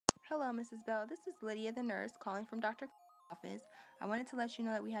Hello, Mrs. Bell. This is Lydia, the nurse, calling from Dr. office. I wanted to let you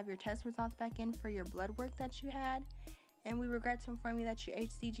know that we have your test results back in for your blood work that you had, and we regret to inform you that your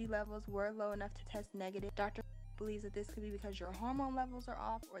HCG levels were low enough to test negative. Dr. believes that this could be because your hormone levels are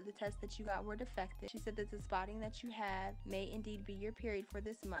off or the tests that you got were defective. She said that the spotting that you have may indeed be your period for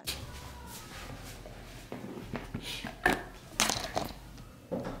this month.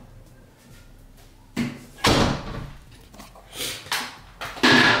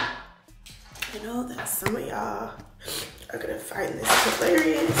 I know that some of y'all are gonna find this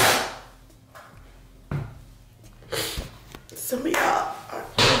hilarious. Some of y'all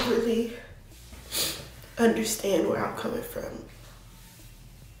don't really understand where I'm coming from.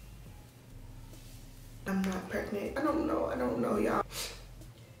 I'm not pregnant. I don't know, y'all.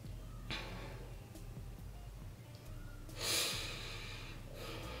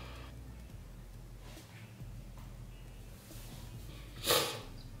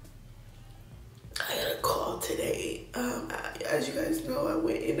 Today, as you guys know, I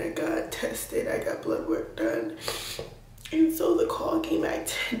went and I got tested. I got blood work done, and so the call came back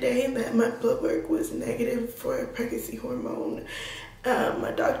today that my blood work was negative for pregnancy hormone.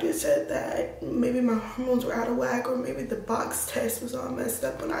 My doctor said that maybe my hormones were out of whack, or maybe the box test was all messed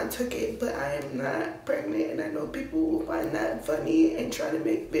up when I took it, but I am not pregnant, and I know people will find that funny and try to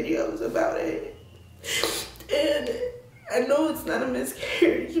make videos about it. And I know it's not a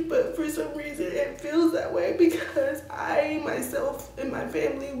miscarriage, but for some reason it feels that way because I, myself, and my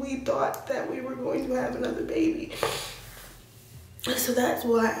family, we thought that we were going to have another baby. So that's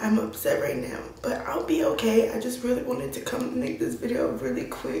why I'm upset right now, but I'll be okay. I just really wanted to come and make this video really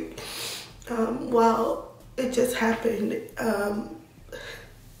quick while it just happened.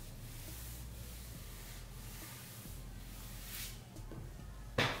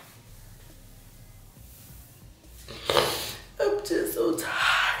 I'm just so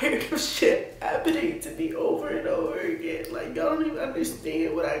tired of shit happening to me over and over again. Like, y'all don't even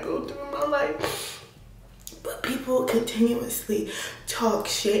understand what I go through in my life. But people continuously talk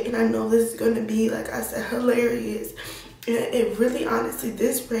shit, and I know this is gonna be, like I said, hilarious. And it really honestly,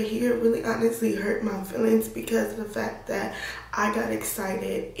 this right here really honestly hurt my feelings because of the fact that I got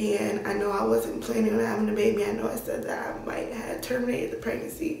excited, and I know I wasn't planning on having a baby. I know I said that I might have terminated the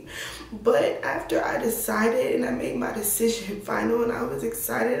pregnancy, but after I decided and I made my decision final and I was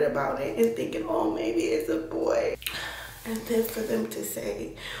excited about it and thinking, oh, maybe it's a boy, and then for them to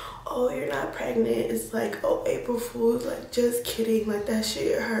say, oh, you're not pregnant, it's like, oh, April Fool's, like, just kidding, like, that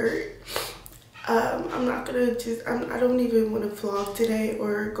shit hurt. I'm not gonna I don't even want to vlog today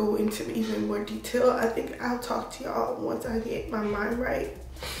or go into even more detail. I think I'll talk to y'all once I get my mind right.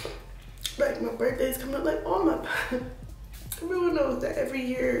 Like, my birthday's coming up, like, oh my, everyone knows that every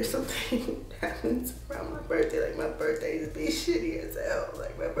year something happens around my birthday. Like, my birthdays be shitty as hell.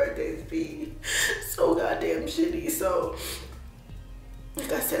 Like, my birthdays be so goddamn shitty. So,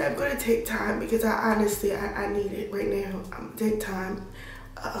 like I said, I'm gonna take time because I honestly, I need it right now. I'm gonna take time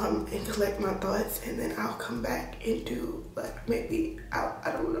and collect my thoughts, and then I'll come back and do, like, maybe, I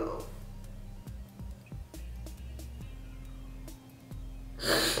don't know.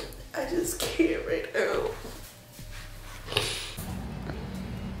 I just can't right now.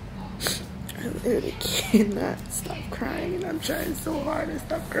 I literally cannot stop crying, and I'm trying so hard to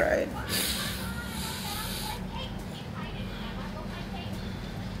stop crying.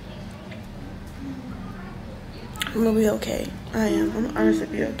 I'm gonna be okay. I am. I'm honestly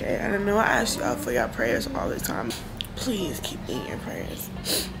be okay. And I know I ask y'all for your prayers all the time. Please keep me in your prayers.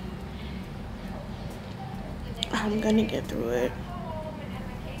 I'm gonna get through it.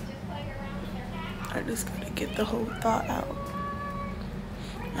 I just gotta get the whole thought out.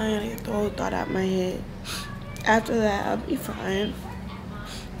 I gotta get the whole thought out of my head. After that, I'll be fine.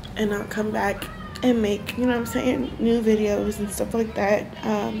 And I'll come back and make, you know what I'm saying, new videos and stuff like that.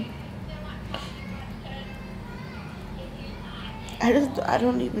 I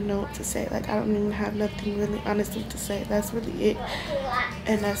don't even know what to say. Like, I don't even have nothing really honestly to say. That's really it.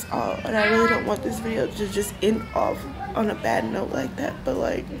 And that's all. And I really don't want this video to just end off on a bad note like that. But,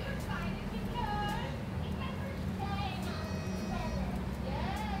 like,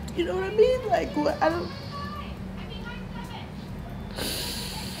 you know what I mean? Like, what? I don't.